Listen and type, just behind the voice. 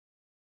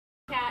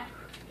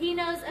He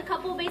knows a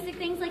couple basic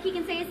things, like he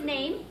can say his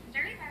name.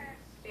 Zuri Bird.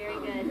 Very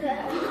good.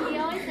 He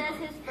always says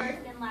his first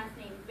and last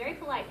name. Very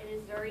polite. It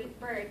is Zuri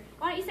Bird.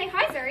 Why don't you say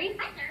hi, Zuri?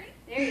 Hi, Zuri.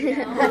 There you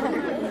go.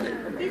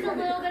 He's a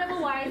little bit of a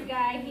wise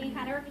guy. He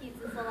kind of repeats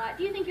this a lot.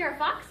 Do you think you're a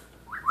fox?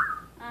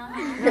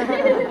 He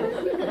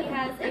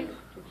has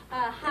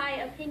a high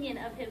opinion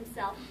of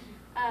himself.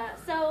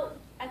 So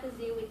at the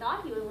zoo, we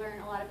thought he would learn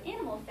a lot of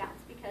animal sounds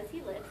because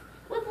he lives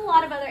with a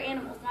lot of other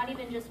animals, not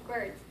even just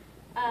birds.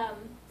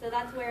 So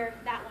that's where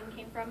that one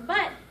came from.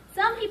 But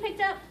some he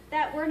picked up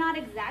that we're not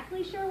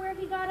exactly sure where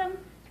he got them.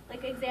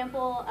 Like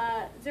example,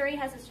 Zuri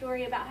has a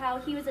story about how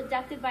he was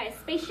abducted by a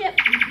spaceship.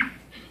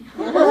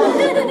 I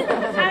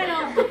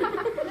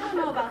don't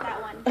know about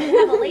that one. Do you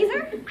have a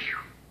laser?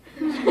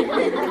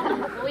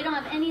 Well, we don't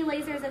have any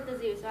lasers at the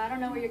zoo, so I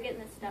don't know where you're getting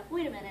this stuff.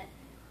 Wait a minute.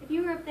 If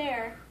you were up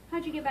there,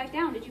 how'd you get back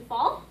down? Did you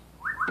fall?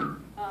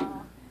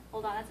 Oh,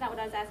 hold on. That's not what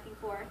I was asking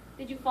for.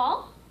 Did you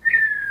fall?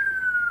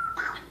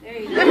 There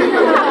you go.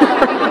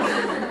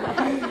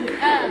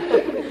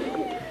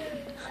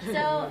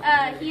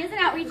 He is an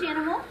outreach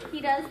animal.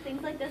 He does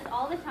things like this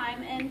all the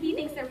time, and he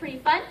thinks they're pretty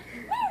fun.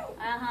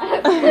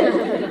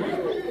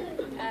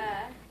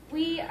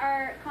 We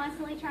are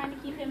constantly trying to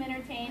keep him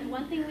entertained.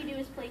 One thing we do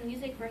is play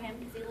music for him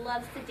because he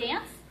loves to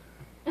dance.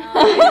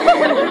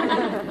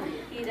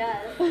 He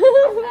does.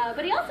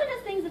 But he also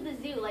does things at the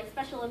zoo, like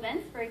special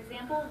events, for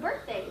example,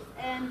 birthdays.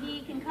 And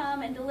he can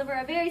come and deliver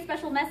a very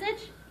special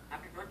message.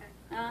 Happy birthday.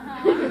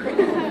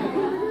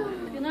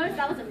 You'll notice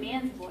that was a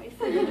man's voice.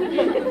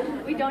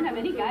 We don't have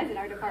any guys in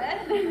our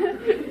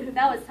department.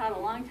 That was taught a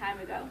long time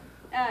ago.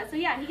 So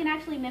yeah, he can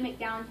actually mimic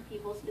down to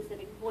people's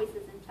specific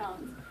voices and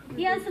tones.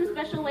 He has some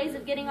special ways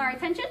of getting our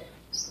attention.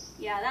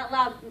 Yeah, that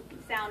loud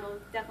sound will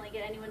definitely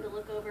get anyone to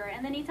look over.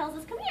 And then he tells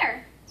us, come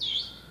here.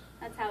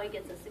 That's how he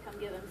gets us to come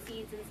give him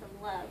seeds and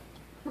some love.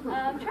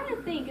 I'm trying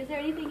to think, is there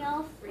anything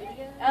else?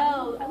 Radio?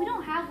 Oh, we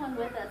don't have one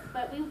with us,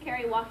 but we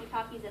carry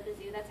walkie-talkies at the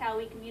zoo. That's how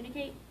we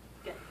communicate.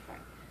 Good, sorry.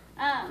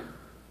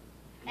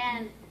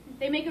 And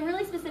they make a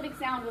really specific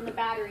sound when the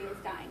battery is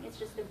dying. It's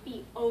just a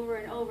beep over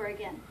and over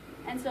again.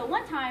 And so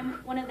one time,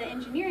 one of the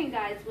engineering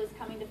guys was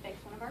coming to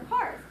fix one of our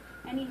cars,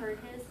 and he heard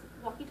his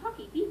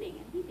walkie-talkie beeping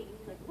and beeping, and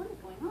he's like, what is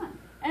going on?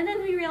 And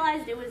then we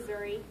realized it was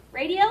Zuri.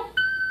 Radio?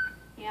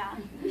 Yeah,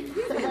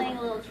 playing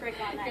a little trick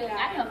on that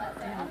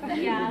guy.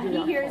 Yeah,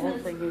 he hears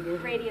those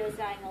radios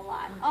dying a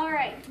lot. All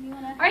right,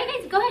 All right,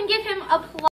 guys, go ahead and give him applause.